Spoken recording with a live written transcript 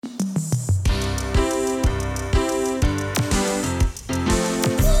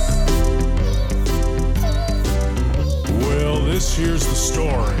here's the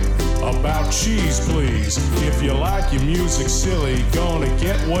story about Cheeze Pleeze. If you like your music silly, gonna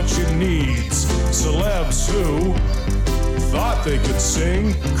get what you need. Celebs who thought they could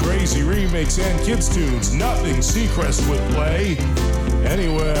sing crazy remakes and kids' tunes. Nothing Seacrest would play.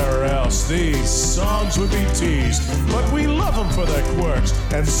 Anywhere else, these songs would be teased. But we love them for their quirks,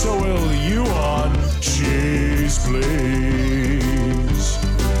 and so will you on Cheeze Pleeze.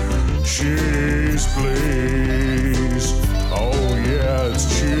 Cheeze Pleeze. Oh yeah,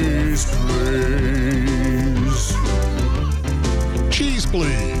 it's Cheeze Pleeze. Cheeze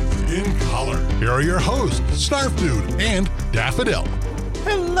Pleeze in color. Here are your hosts, Snarf Dude and Daffodil.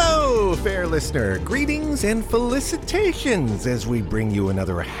 Hello, fair listener. Greetings and felicitations as we bring you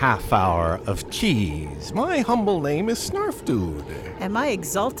another half hour of cheese. My humble name is Snarf Dude. And my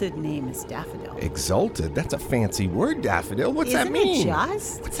exalted name is Daffodil. Exalted? That's a fancy word, Daffodil. What's Isn't that mean? It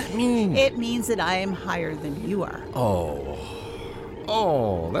just? What's that mean? It means that I am higher than you are.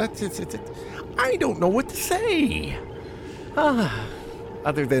 That's it. I don't know what to say.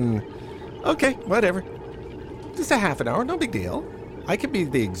 Other than, okay, whatever. Just a half an hour, no big deal. I could be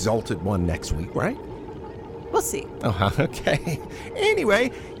the exalted one next week, right? We'll see. Oh, okay.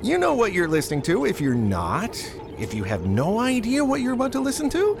 Anyway, you know what you're listening to. If you're not, if you have no idea what you're about to listen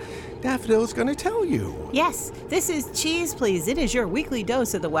to, Daffodil's going to tell you. Yes, this is Cheeze Pleeze. It is your weekly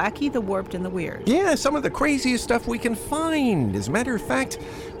dose of the wacky, the warped, and the weird. Yeah, some of the craziest stuff we can find. As a matter of fact,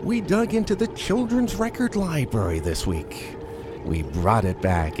 we dug into the children's record library this week. We brought it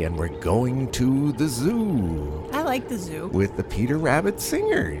back, and we're going to the zoo. I like the zoo. With the Peter Rabbit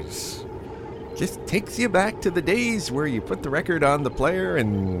Singers. Just takes you back to the days where you put the record on the player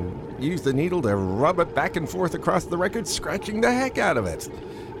and use the needle to rub it back and forth across the record, scratching the heck out of it.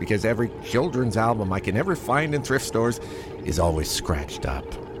 Because every children's album I can ever find in thrift stores is always scratched up.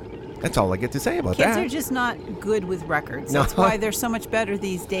 That's all I get to say about that. Kids are just not good with records. No. That's why they're so much better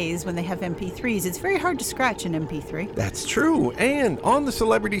these days when they have MP3s. It's very hard to scratch an MP3. That's true. And on the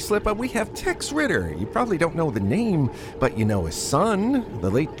Celebrity Slip-Up, we have Tex Ritter. You probably don't know the name, but you know his son,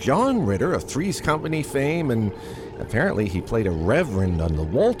 the late John Ritter of Three's Company fame, and apparently he played a reverend on the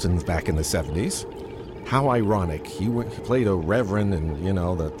Waltons back in the 70s. How ironic. He played a reverend in,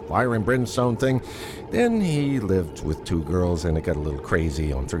 the fire and brimstone thing. Then he lived with two girls and it got a little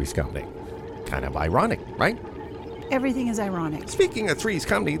crazy on Three's Company. Kind of ironic, right? Everything is ironic. Speaking of Three's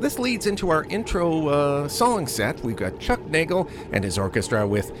Company, this leads into our intro song set. We've got Chuck Nagel and his orchestra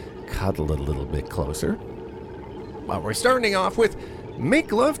with Cuddle a Little Bit Closer. Well, we're starting off with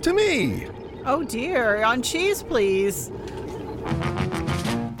Make Love to Me. Oh dear, on Cheeze Pleeze.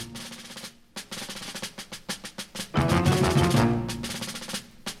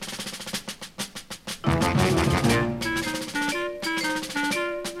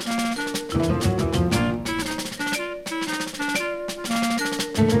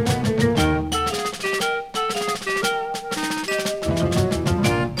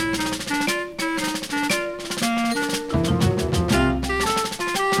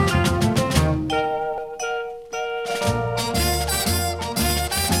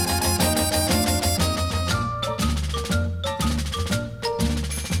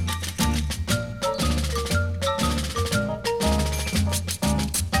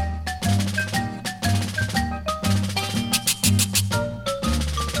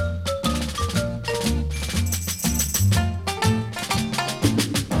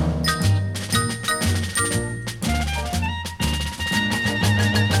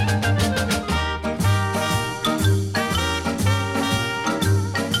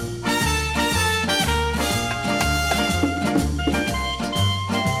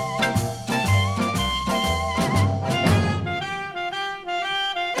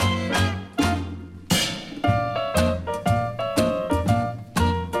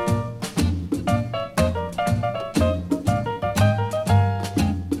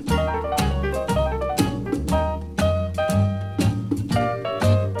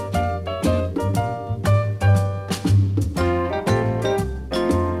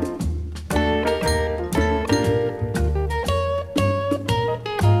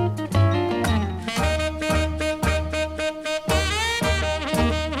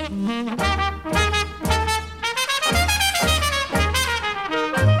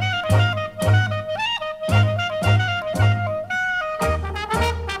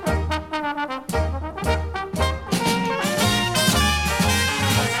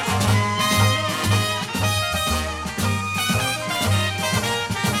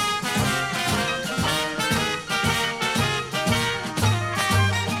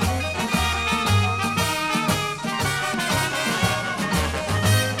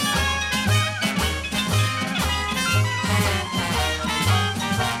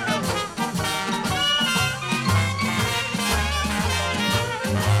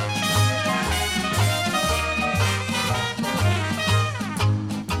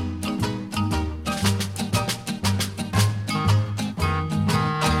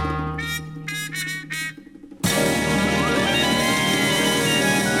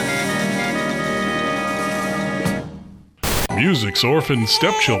 Music's orphan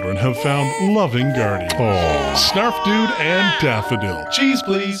stepchildren have found loving guardians. Snarf Dude and Daffodil. Cheeze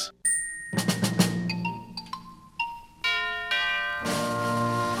Pleeze.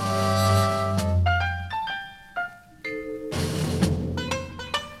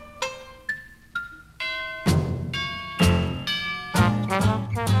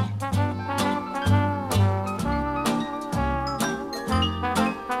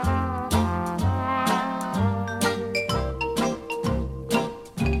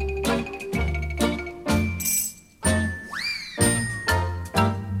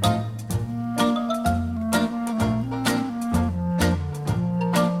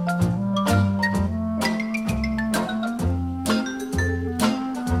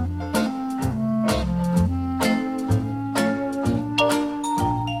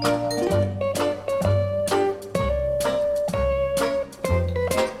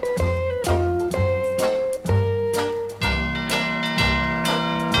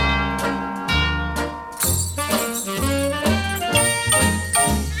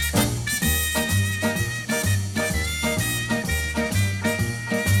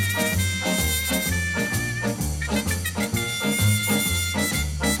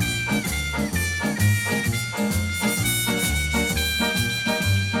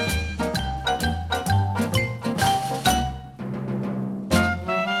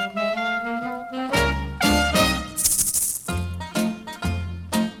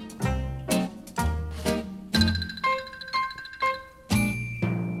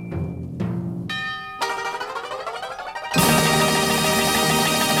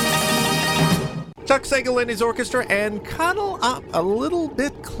 Chuck Sagal and his orchestra, and Cuddle Up a Little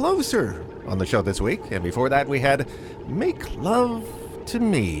Bit Closer on the show this week. And before that, we had Make Love to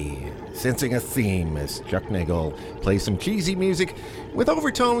Me, sensing a theme as Chuck Nagel plays some cheesy music with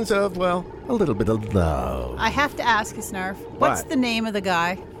overtones of, well, a little bit of love. I have to ask you, Snarf, what's the name of the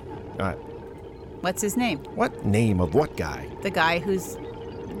guy? What's his name? What name of what guy? The guy who's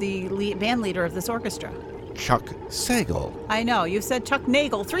the band leader of this orchestra. Chuck Sagal. I know. You said Chuck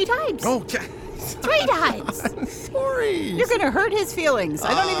Nagel 3 times. Oh, 3 times. I'm sorry. You're going to hurt his feelings.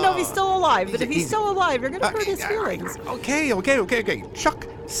 I don't even know if he's still alive, but if he's still alive, you're going to hurt his feelings. Okay. Chuck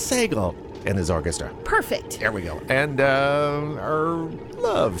Sagal and his orchestra. Perfect. There we go. And our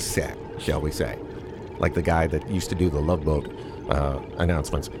love set, shall we say. Like the guy that used to do the Love Boat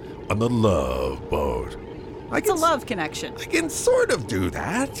announcements. On the Love Boat. It's a love connection. I can sort of do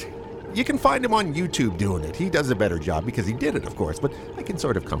that. You can find him on YouTube doing it. He does a better job because he did it, of course, but I can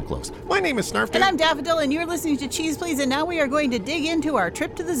sort of come close. My name is Snarf Dude. And I'm Daffodil, and you're listening to Cheeze Pleeze, and now we are going to dig into our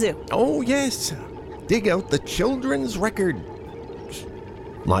trip to the zoo. Oh, yes. Dig out the children's record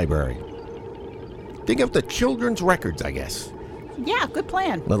library. Dig out the children's records, I guess. Yeah, good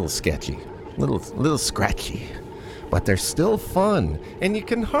plan. Little sketchy. Little scratchy. But they're still fun. And you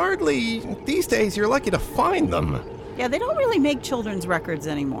can hardly, these days, you're lucky to find them. Yeah, they don't really make children's records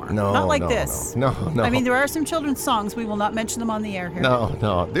anymore. No, not like no, this. No. I mean, there are some children's songs. We will not mention them on the air here.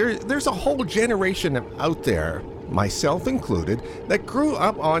 No. There's a whole generation out there, myself included, that grew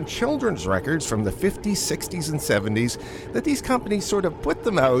up on children's records from the 50s, 60s, and 70s, that these companies sort of put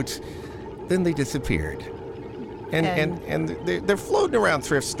them out, then they disappeared. And they're floating around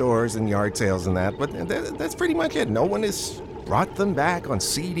thrift stores and yard sales and that, but that's pretty much it. No one has brought them back on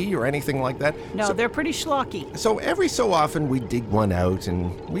CD or anything like that. No, they're pretty schlocky. So every so often we dig one out,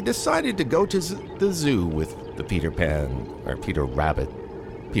 and we decided to go to the zoo with the Peter Rabbit,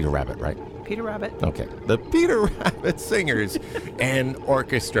 right? Peter Rabbit. Okay. The Peter Rabbit Singers and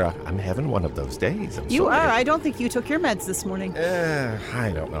Orchestra. I'm having one of those days. You are. I don't think you took your meds this morning.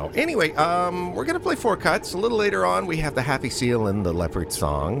 I don't know. Anyway, we're going to play 4 cuts. A little later on, we have the Happy Seal and the Leopard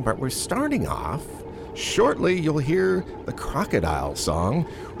song, but we're starting off. Shortly, you'll hear the Crocodile song.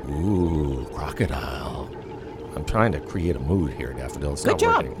 Ooh, Crocodile. I'm trying to create a mood here, Daffodil. It's Good not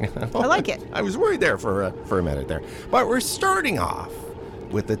job. working. I like it. I was worried there for a minute there. But we're starting off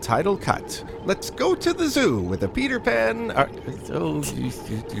with the title cut. Let's go to the zoo with the Peter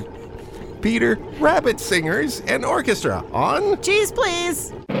Rabbit Singers and Orchestra on Cheeze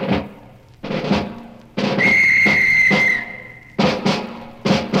Pleeze.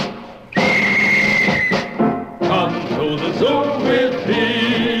 Come to the zoo with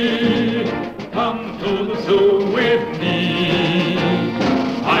me. Come to the zoo with me.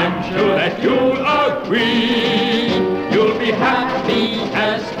 I'm sure that you'll agree. You'll be happy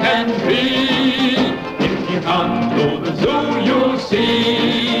as can be. If you come to the zoo, you'll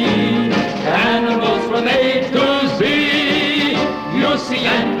see animals from A to Z. You'll see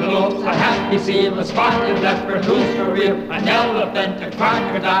antelopes, a half happy seal, a spotted leopard, who's for real, an elephant, a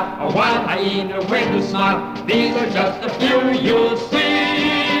crocodile, a wild hyena with a smile. These are just a few you'll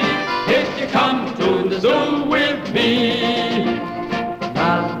see if you come to the zoo with me.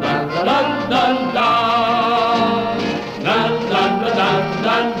 La la la la la la, la la la la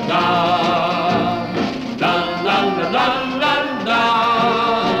la la, la la la la la la,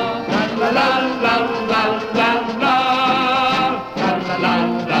 la la la la la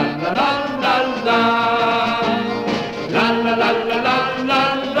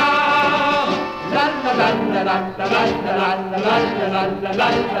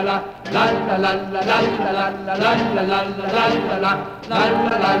la, la la la la la la la, la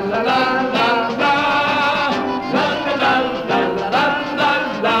la la la la la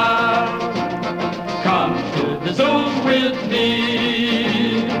la. Come to the zoo with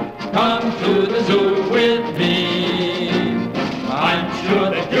me. Come to the zoo with me. I'm sure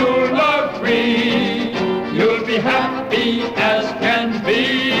that you'll agree. You'll be happy as can be.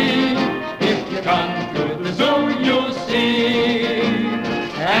 If you come to the zoo, you'll see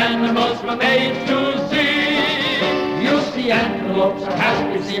animals from A to Z. You'll see antelopes, a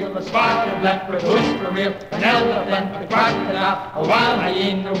happy seal, a spotted leopard, who's for real, an elephant, a crocodile, a wild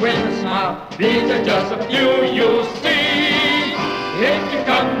hyena with a smile. These are just a few you'll see if you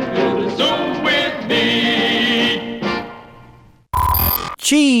come to the zoo with me.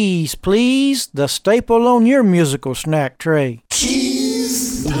 Cheeze Pleeze, the staple on your musical snack tray.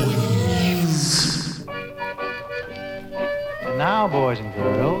 Cheeze And now, boys and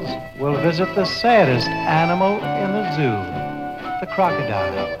girls, we'll visit the saddest animal in the zoo, the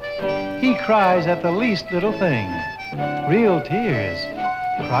crocodile. He cries at the least little thing. Real tears,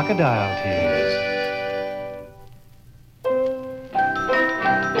 crocodile tears.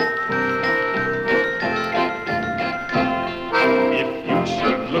 If you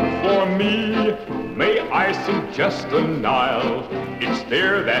should look for me, may I suggest the Nile? It's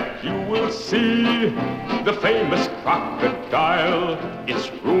there that you will see the famous crocodile. It's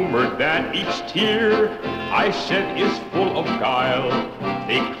rumored that each tear I shed is full of guile.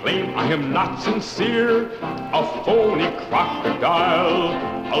 They claim I am not sincere, a phony crocodile.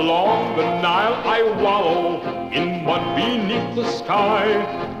 Along the Nile I wallow in mud beneath the sky.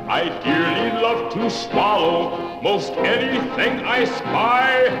 I dearly love to swallow most anything I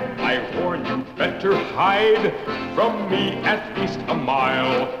spy. I warn you, better hide from me at least a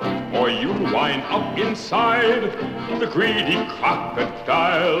mile, or you'll wind up inside the greedy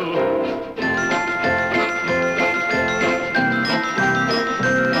crocodile.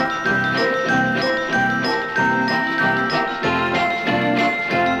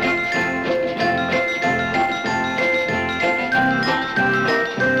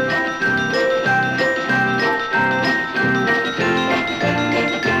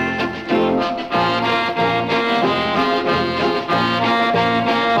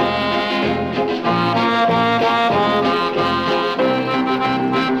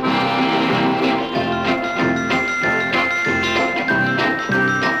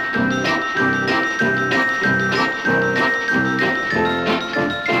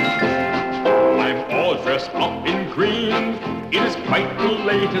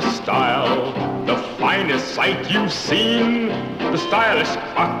 Style, the finest sight you've seen, the stylish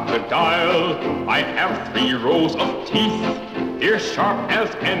crocodile. I have 3 rows of teeth, they're sharp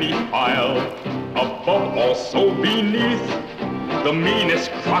as any file. Above, also beneath, the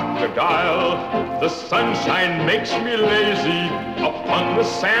meanest crocodile. The sunshine makes me lazy, upon the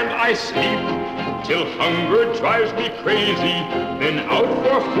sand I sleep, till hunger drives me crazy, then out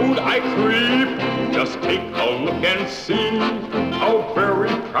for food I creep. Just take a look and see how very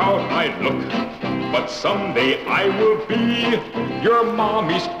proud I look. But someday I will be your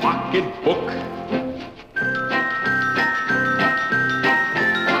mommy's pocketbook.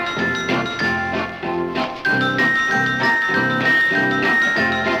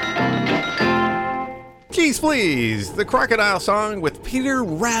 Cheeze Pleeze, the crocodile song with Peter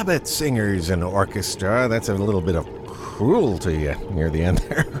Rabbit Singers and Orchestra. That's a little bit of cruelty near the end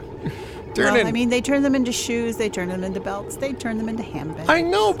there. I mean, they turn them into shoes, they turn them into belts, they turn them into handbags. I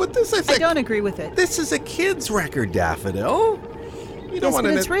know, but this is I don't agree with it. This is a kid's record, Daffodil. You don't want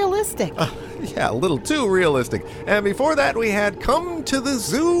to. It's realistic. Yeah, a little too realistic. And before that, we had Come to the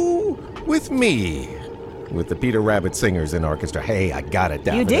Zoo with Me, with the Peter Rabbit Singers and Orchestra. Hey, I got it,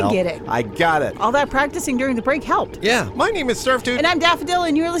 Daffodil. You did get it. I got it. All that practicing during the break helped. Yeah, my name is Surf Dude. And I'm Daffodil,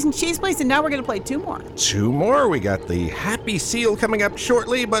 and you're listening to Cheeze Pleeze, and now we're going to play 2 more. 2 more. We got the Happy Seal coming up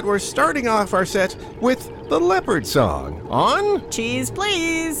shortly, but we're starting off our set with the Leopard song on Cheeze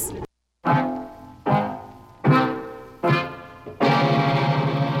Pleeze.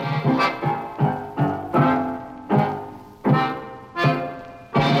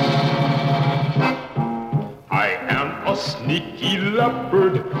 sneaky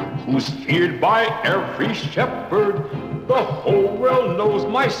leopard who's feared by every shepherd. The whole world knows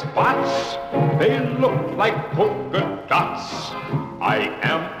my spots. They look like polka dots. I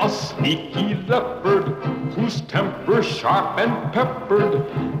am a sneaky leopard whose temper's sharp and peppered.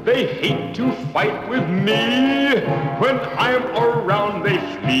 They hate to fight with me. When I'm around, they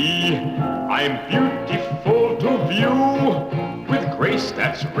flee. I'm beautiful to view, with grace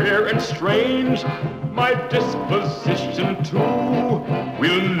that's rare and strange. My disposition too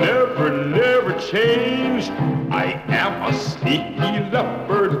will never, never change. I am a sneaky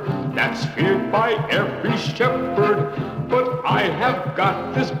leopard that's feared by every shepherd. But I have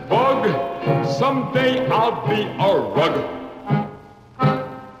got this bug. Someday I'll be a rug.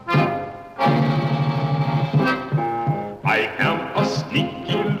 I am a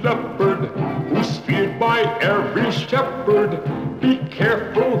sneaky leopard who's feared by every shepherd. Be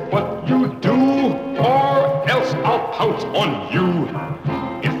careful what you do, or else I'll pounce on you.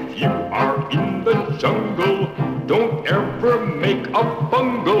 If you are in the jungle, don't ever make a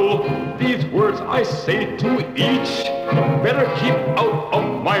bungle. These words I say to each, better keep out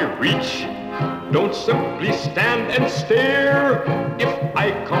of my reach. Don't simply stand and stare. If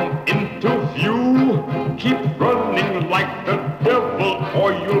I come into view, keep running like the devil,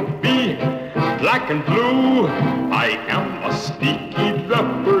 or you'll be black and blue. I am a sneaky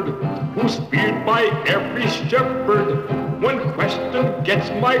leopard who's feared by every shepherd. When question gets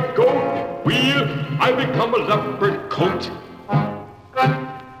my goat wheel, I become a leopard coat.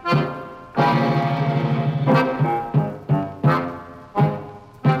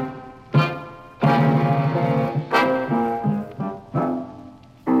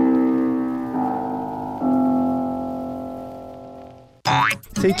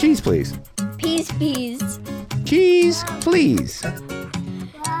 Say cheese, please. Peas, peas. Cheese, please.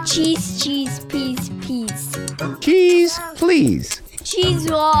 Cheese, cheese, peas, peas. Cheese, please. Cheese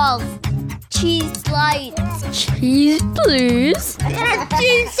rolls. Cheese lights. Cheese, please.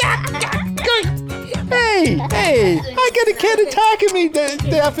 Hey, I got a cat attacking me,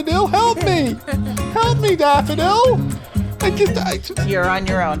 Daffodil. Help me. Help me, Daffodil. You're on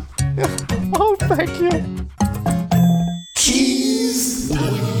your own. Oh, thank you.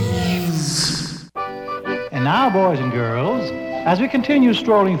 And now, boys and girls, as we continue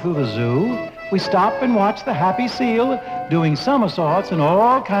strolling through the zoo, we stop and watch the happy seal doing somersaults and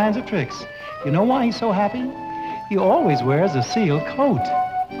all kinds of tricks. You know why he's so happy? He always wears a seal coat.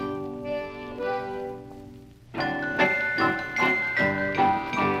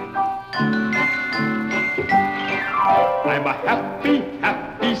 I'm a happy,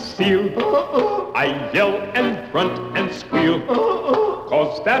 happy seal. I yell and grunt and squeal,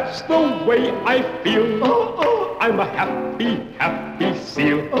 'cause that's the way I feel. I'm a happy, happy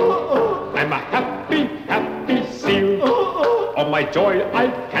seal. I'm a happy, happy seal. All my joy I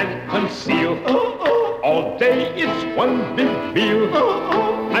can't conceal. All day it's one big meal.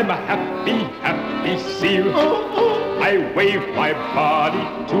 I'm a happy, happy seal. I wave my body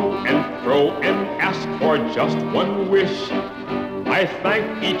to and fro and ask for just one wish. I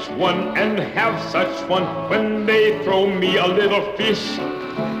thank each one and have such fun when they throw me a little fish.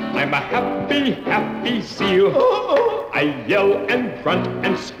 I'm a happy, happy seal. I yell and grunt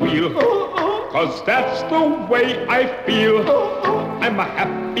and squeal, 'cause that's the way I feel. I'm a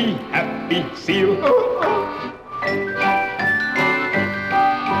happy, happy seal.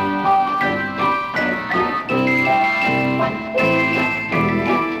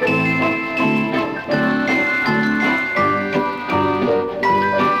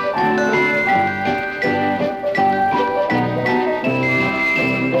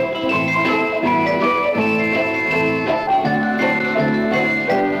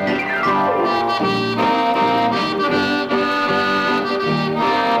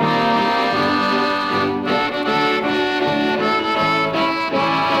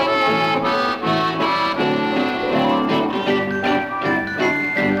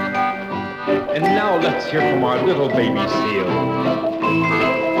 Let's hear from our little baby seal.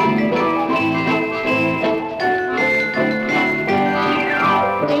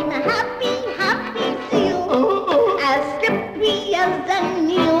 I'm a happy, happy seal, as slippery as a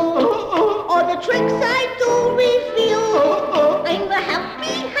nail. All the tricks I do reveal. I'm a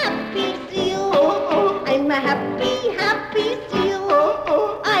happy, happy seal. I'm a happy, happy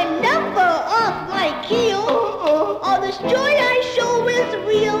seal. I'm never off my keel. All this joy I show is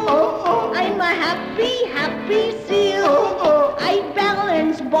real. I'm a happy, happy seal. I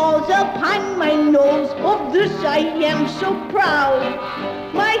balance balls upon my nose. Of this I am so proud.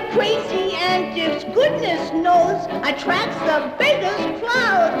 My crazy antics, goodness knows, attracts the biggest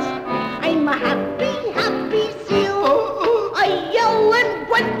crowds. I'm a happy, happy seal.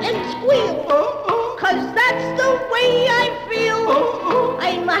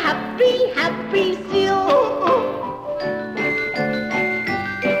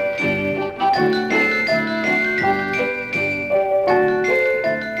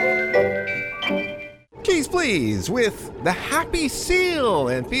 Pleeze with the Happy Seal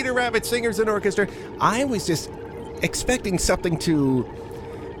and Peter Rabbit Singers and Orchestra. I was just expecting something to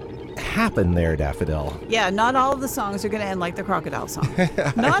happen there, Daffodil. Yeah, not all of the songs are going to end like the crocodile song.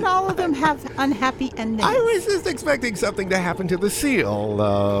 Not all of them have unhappy endings. I was just expecting something to happen to the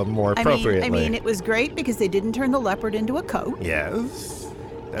seal more appropriately. I mean, it was great because they didn't turn the leopard into a coat. Yes.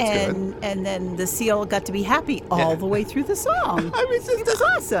 That's good. And then the seal got to be happy all the way through the song. It was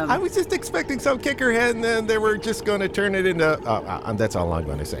awesome. I was just expecting some kickerhead, and then they were just going to turn it into... that's all I'm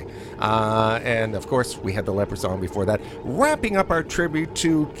going to say. And, of course, we had the leopard song before that, wrapping up our tribute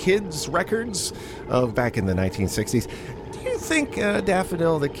to kids' records of back in the 1960s. Do you think,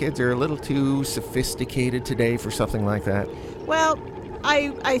 Daffodil, the kids are a little too sophisticated today for something like that? Well,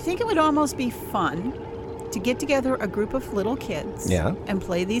 I think it would almost be fun to get together a group of little kids and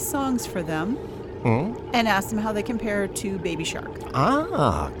play these songs for them and ask them how they compare to Baby Shark.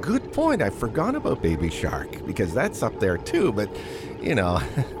 Ah, good point. I forgot about Baby Shark because that's up there too. But, you know,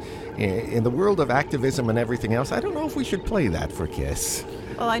 in the world of activism and everything else, I don't know if we should play that for Kiss.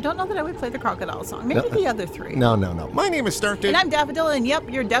 Well, I don't know that I would play the crocodile song. Maybe the other three. No. My name is Starfdude. And I'm Daffodil, and yep,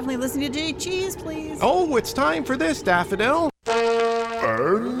 you're definitely listening to Cheeze Pleeze. Oh, it's time for this, Daffodil.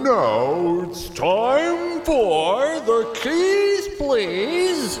 And now it's time for the Cheeze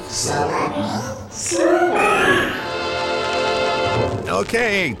Pleeze.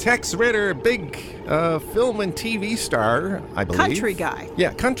 Okay, Tex Ritter, big film and TV star, I believe. Country guy.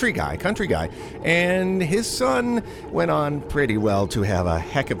 Yeah, country guy. And his son went on pretty well to have a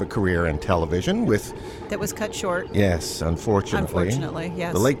heck of a career in television with... That was cut short. Yes, unfortunately. Unfortunately,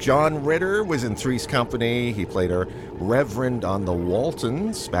 yes. The late John Ritter was in Three's Company. He played a reverend on the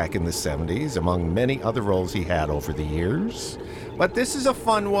Waltons back in the 70s, among many other roles he had over the years. But this is a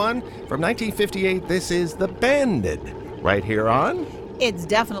fun one. From 1958, this is The Bandit. Right here on... It's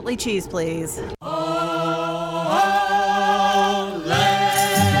definitely Cheeze Pleeze.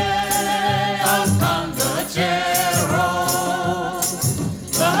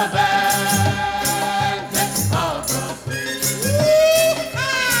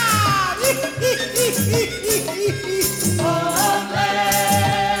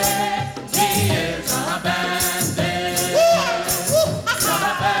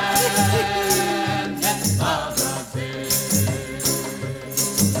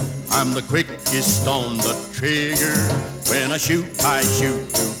 I'm the quickest on the trigger. When I shoot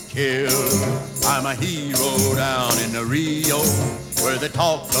to kill. I'm a hero down in the Rio, where they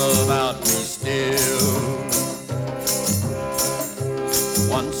talk about me still.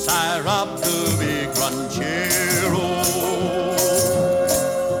 Once I robbed a big ranchero,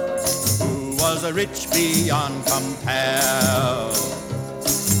 who was a rich beyond compare,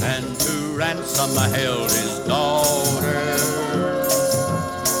 and to ransom I held his daughter.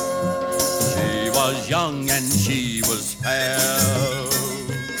 Was young and she was fair.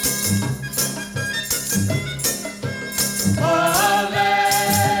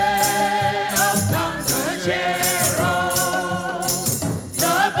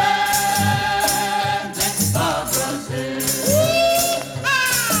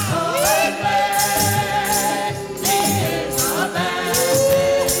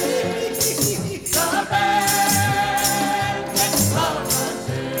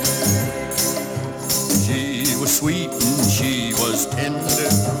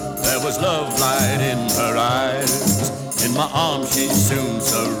 Love light in her eyes. In my arms she soon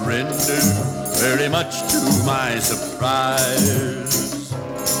surrendered, very much to my surprise.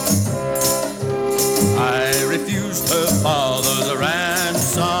 I refused her father's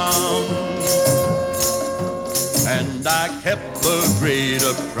ransom, and I kept the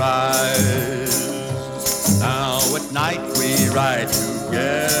greater prize. Now at night we ride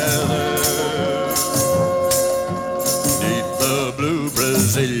together the blue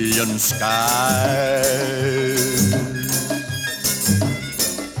Brazilian sky.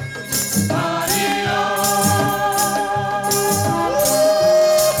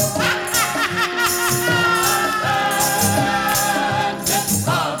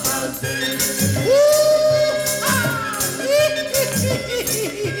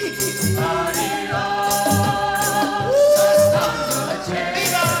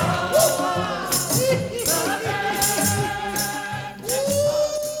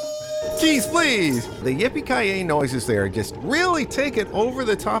 Cheeze Pleeze! The yippee-ki-yay noises there just really take it over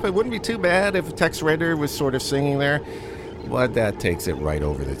the top. It wouldn't be too bad if Tex Ritter was sort of singing there, but that takes it right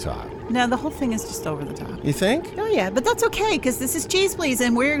over the top. No, the whole thing is just over the top. You think? Oh, yeah, but that's okay, because this is Cheeze Pleeze,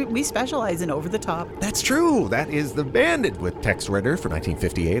 and we specialize in over the top. That's true. That is The Bandit with Tex Ritter for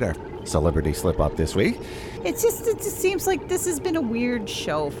 1958, our celebrity slip-up this week. It just seems like this has been a weird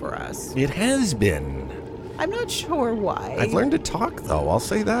show for us. It has been. I'm not sure why. I've learned to talk, though. I'll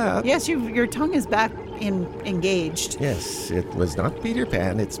say that. Yes, your tongue is back engaged. Yes, it was not Peter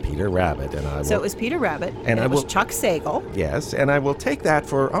Pan. It's Peter Rabbit, So it was Peter Rabbit, and it was Chuck Sagal. Yes, and I will take that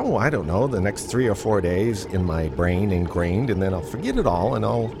for I don't know, the next 3 or 4 days in my brain ingrained, and then I'll forget it all, and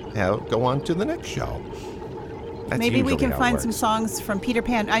I'll go on to the next show. That's Maybe we can find works. some songs from Peter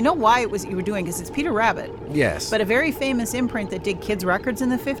Pan. I know why it was you were doing, because it's Peter Rabbit. Yes. But a very famous imprint that did kids' records in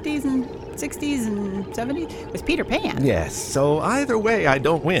the 50s and 60s and 70s was Peter Pan. Yes, so either way, I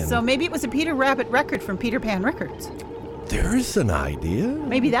don't win. So maybe it was a Peter Rabbit record from Peter Pan Records. There's an idea.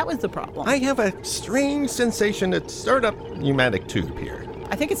 Maybe that was the problem. I have a strange sensation to start up pneumatic tube here.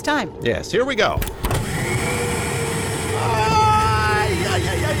 I think it's time. Yes, here we go.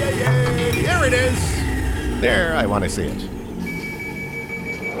 Here it is. There, I want to see it.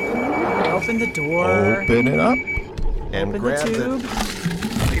 Open the door. Open it up. And Open grab the tube.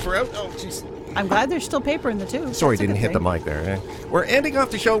 the paper out. Oh, jeez. I'm glad there's still paper in the tube. Sorry, That's a didn't good hit the thing. mic there. We're ending off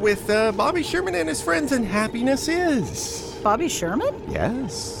the show with Bobby Sherman and his friends, and Happiness Is. Bobby Sherman?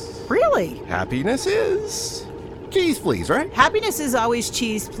 Yes. Really? Happiness Is. Cheeze Pleeze, right? Happiness is always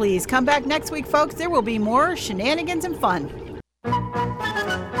cheese, please. Come back next week, folks. There will be more shenanigans and fun.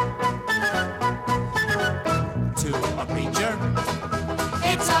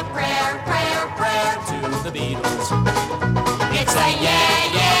 It's a prayer, prayer, prayer to the Beatles. It's a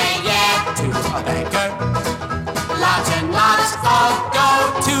yeah, yeah, yeah to a banker. Lots and lots of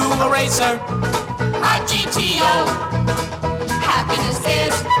dough to a racer. A GTO. Happiness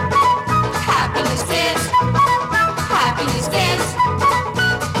is. Happiness is. Happiness is.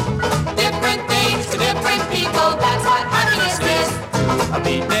 Different things to different people. That's what happiness is. A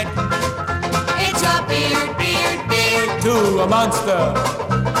beatnik It's a beard, beard, beard. to a monster,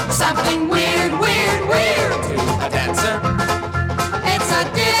 Something weird, weird, weird. to a dancer, It's a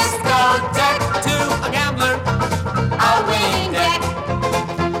discotheque to a gambler, a winning deck.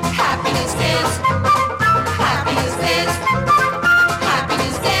 Happiness is. Happiness is.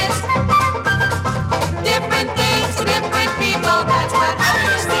 Happiness is. Different things to different people. That's what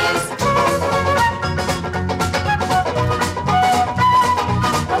happiness is.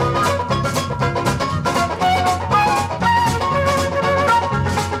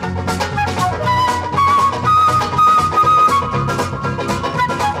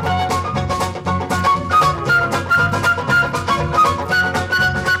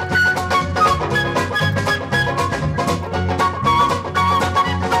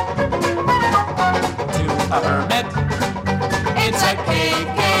 to a hermit, It's a cave,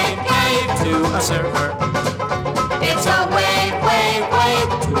 cave, cave. to a surfer, It's a wave, wave, wave.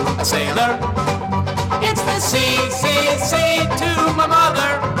 to a sailor, It's the sea, sea, sea. to my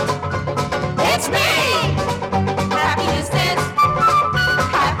mother, It's me! Happiness is.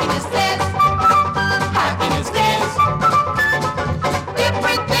 Happiness is. Happiness is.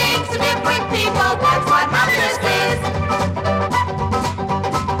 Different things to different people. That's what happiness is.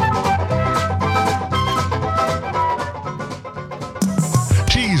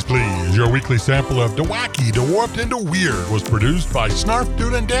 Cheeze Pleeze, your weekly sample of DeWacky, DeWarped, and DeWeird was produced by Snarf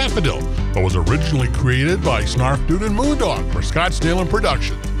Dude and Daffodil, but was originally created by Snarf Dude and Moondog for Scottsdale and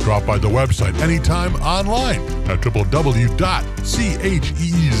Production. Drop by the website anytime online at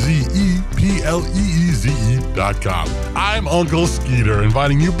www.cheezepleeze.com. I'm Uncle Skeeter,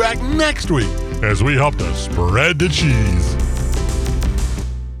 inviting you back next week as we help to spread the cheese.